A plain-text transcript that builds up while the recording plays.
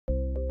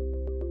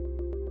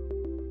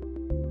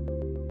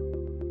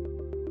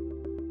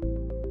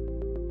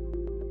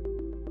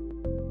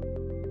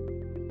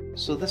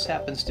So this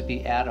happens to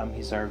be Adam.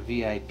 He's our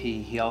VIP.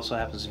 He also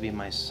happens to be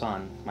my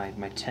son, my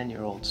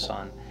 10-year-old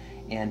son.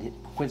 And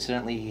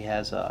coincidentally, he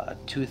has a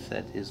tooth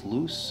that is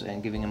loose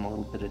and giving him a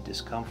little bit of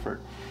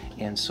discomfort.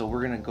 And so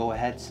we're going to go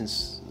ahead,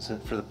 since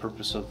for the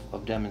purpose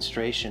of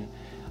demonstration.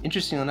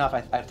 Interestingly enough,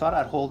 I thought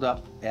I'd hold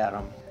up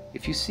Adam.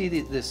 If you see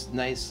this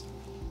nice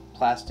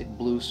plastic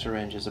blue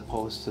syringe as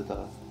opposed to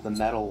the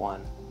metal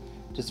one,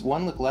 does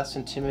one look less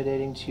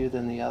intimidating to you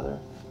than the other?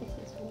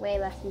 This is way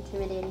less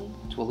intimidating.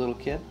 To a little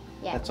kid?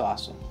 Yeah. That's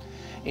awesome.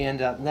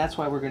 And that's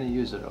why we're going to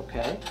use it,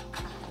 okay?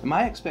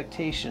 My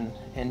expectation,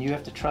 and you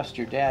have to trust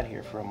your dad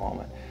here for a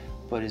moment,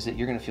 but is that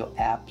you're going to feel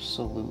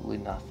absolutely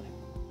nothing.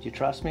 Do you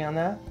trust me on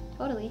that?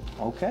 Totally.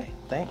 Okay,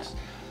 thanks.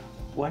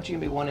 Why don't you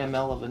give me 1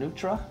 ml of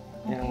Anutra,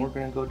 okay. And we're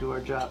going to go do our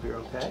job here,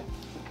 okay?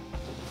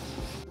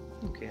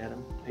 Okay,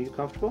 Adam, are you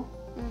comfortable?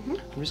 Mm-hmm.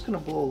 I'm just going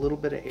to blow a little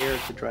bit of air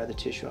to dry the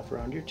tissue off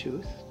around your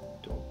tooth.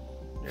 There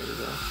we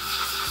go.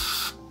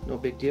 No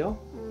big deal?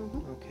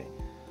 Mm-hmm. Okay.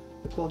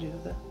 How cold do you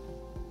have that?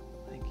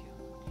 Thank you.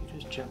 You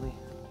just gently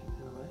take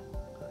it away.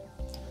 Good.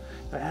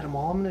 Now, Adam,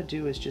 all I'm going to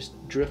do is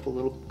just drip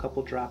a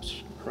couple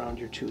drops around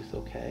your tooth,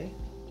 okay?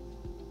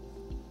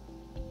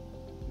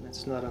 And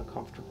that's not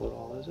uncomfortable at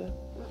all, is it?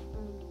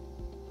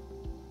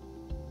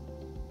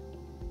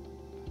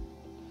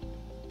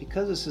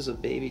 Because this is a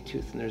baby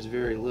tooth and there's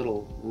very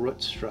little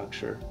root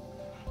structure,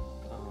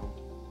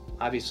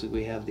 obviously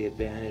we have the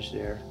advantage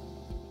there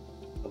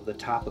of the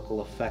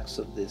topical effects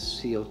of this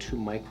CO2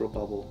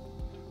 microbubble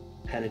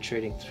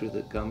penetrating through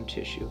the gum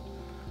tissue.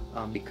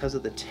 Because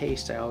of the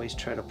taste, I always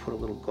try to put a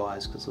little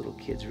gauze because little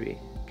kids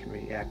can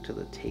react to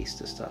the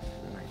taste of stuff,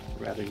 and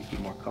I'd rather you be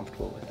more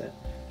comfortable with it.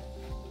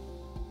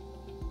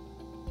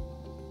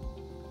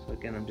 So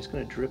again, I'm just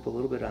going to drip a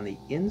little bit on the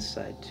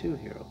inside too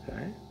here,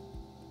 okay?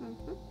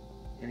 Mm-hmm.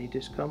 Any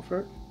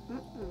discomfort?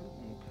 Mm-mm.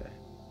 Okay.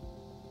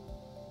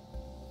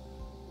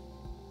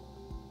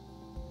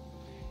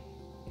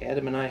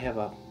 Adam and I have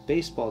a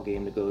baseball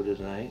game to go to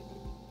tonight,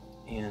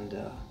 and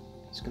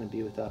he's going to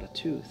be without a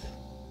tooth,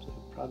 so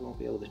he probably won't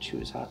be able to chew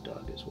his hot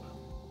dog as well.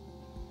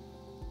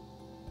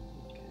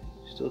 Okay.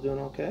 Still doing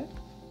okay?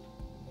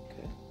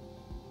 Okay.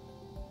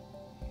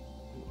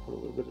 I'm going to put a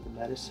little bit of the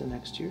medicine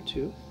next to your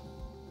tooth.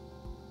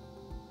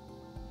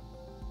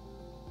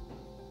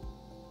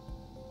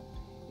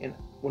 And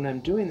when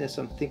I'm doing this,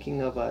 I'm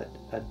thinking of a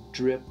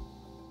drip,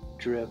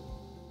 drip,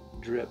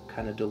 drip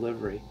kind of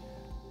delivery.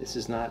 This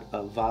is not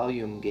a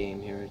volume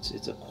game here.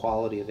 It's a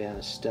quality of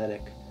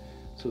anesthetic,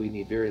 so we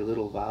need very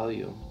little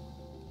volume.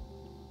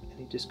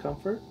 Any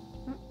discomfort?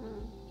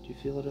 Mm-mm. Do you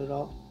feel it at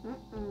all?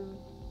 Mm-mm.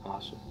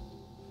 Awesome.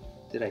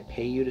 Did I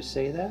pay you to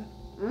say that?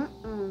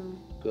 Mm-mm.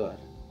 Good.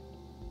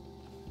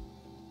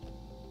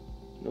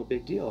 No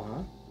big deal,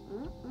 huh?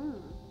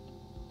 Mm-mm.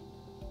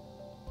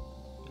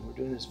 We're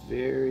doing this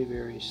very,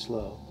 very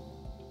slow.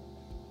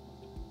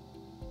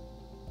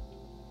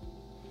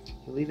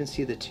 You'll even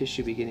see the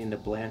tissue beginning to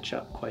blanch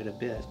up quite a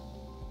bit.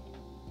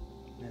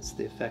 That's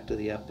the effect of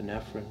the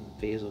epinephrine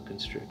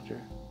vasoconstrictor.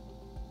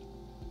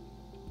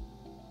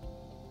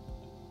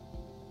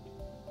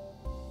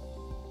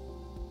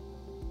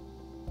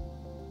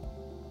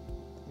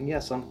 And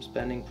yes, I'm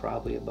spending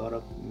probably about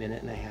 1.5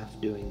 minutes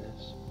doing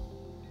this.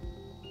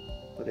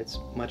 But it's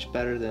much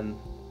better than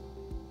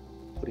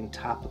putting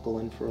topical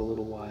in for a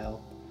little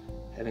while,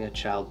 having a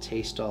child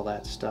taste all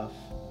that stuff,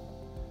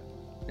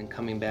 and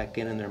coming back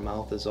in and their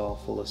mouth is all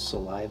full of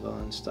saliva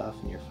and stuff,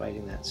 and you're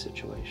fighting that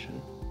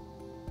situation.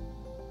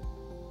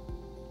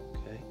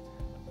 Okay.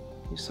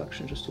 You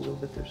suction just a little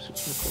bit there, Nicole.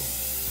 Okay.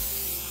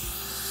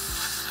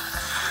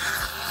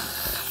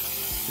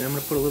 Then I'm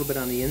going to put a little bit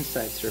on the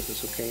inside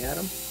surface, okay,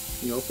 Adam?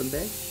 Can you open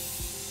big?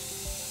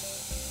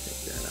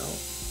 Take that out.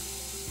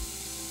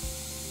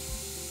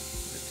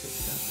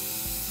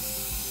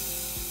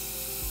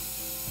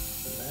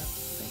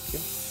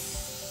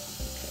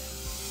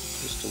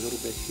 Just a little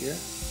bit here.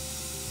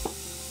 I'm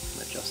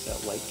going to adjust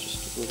that light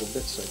just a little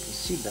bit so I can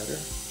see better.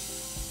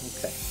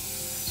 Okay.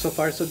 So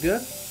far so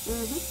good?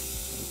 Mm-hmm.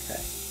 Okay.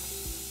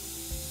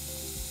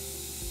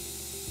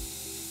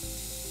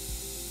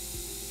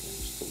 Again,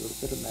 just a little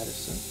bit of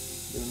medicine.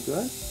 Doing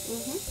good?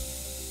 Mm-hmm.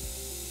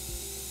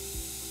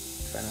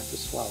 Try not to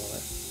swallow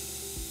it.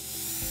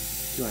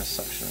 You want to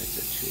suction right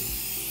there too.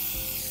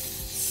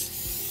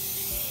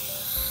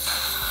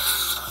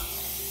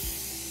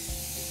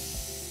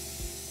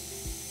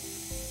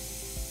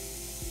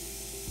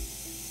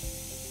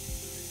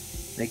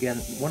 And again,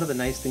 one of the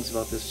nice things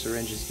about this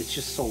syringe is it's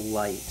just so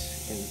light,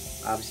 and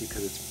obviously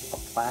because it's a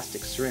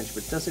plastic syringe,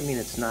 but it doesn't mean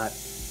it's not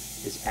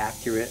as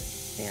accurate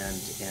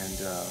and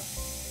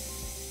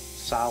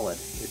solid.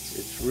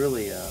 It's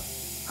really,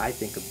 I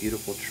think, a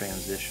beautiful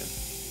transition.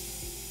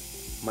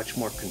 Much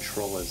more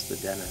control as the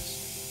dentist.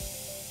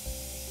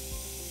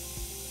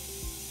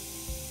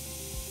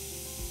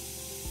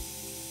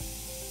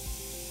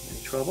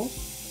 Any trouble?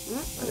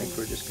 I think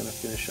we're just going to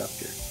finish up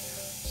here.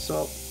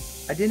 So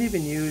I didn't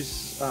even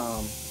use,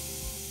 I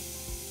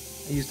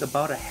used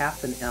about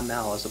 1/2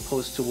 ml as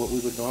opposed to what we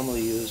would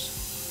normally use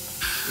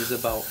is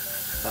about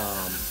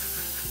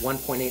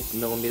 1.8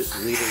 milliliters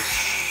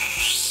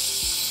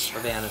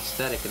of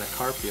anesthetic in a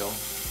carpio,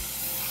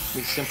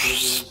 we simply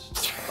use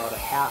about a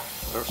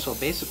half, or so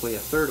basically a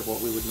third of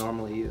what we would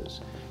normally use.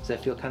 Does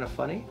that feel kind of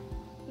funny?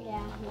 Yeah,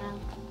 no.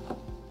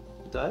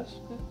 It does?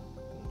 Mm-hmm.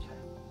 Okay.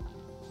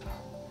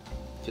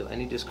 Feel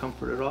any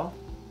discomfort at all?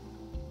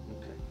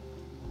 Okay.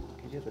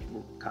 Can you have a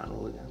cotton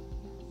roll again?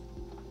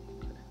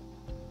 Okay.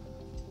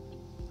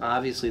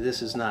 Obviously,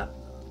 this is not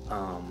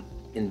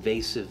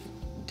invasive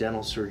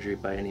dental surgery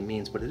by any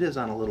means, but it is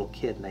on a little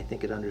kid, and I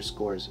think it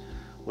underscores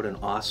what an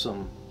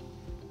awesome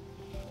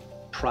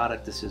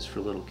product this is for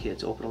little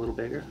kids. Open a little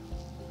bigger.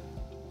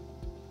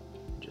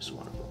 Just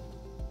one of them.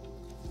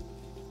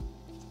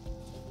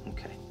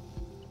 Okay.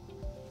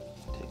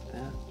 Take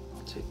that.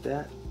 I'll take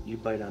that. You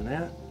bite on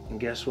that, and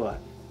guess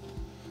what?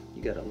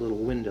 You got a little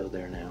window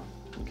there now.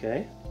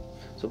 Okay?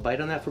 So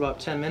bite on that for about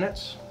 10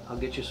 minutes. I'll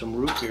get you some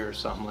root beer or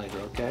something later,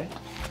 okay?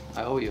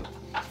 I owe you.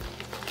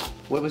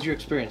 What was your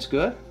experience?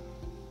 Good?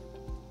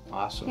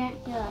 Awesome.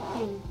 Can't feel a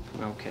thing.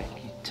 Okay.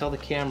 Tell the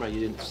camera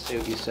you didn't say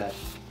what you said.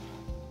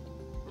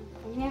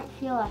 I didn't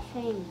feel a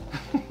thing.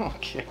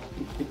 Okay.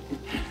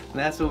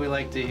 That's what we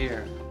like to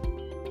hear.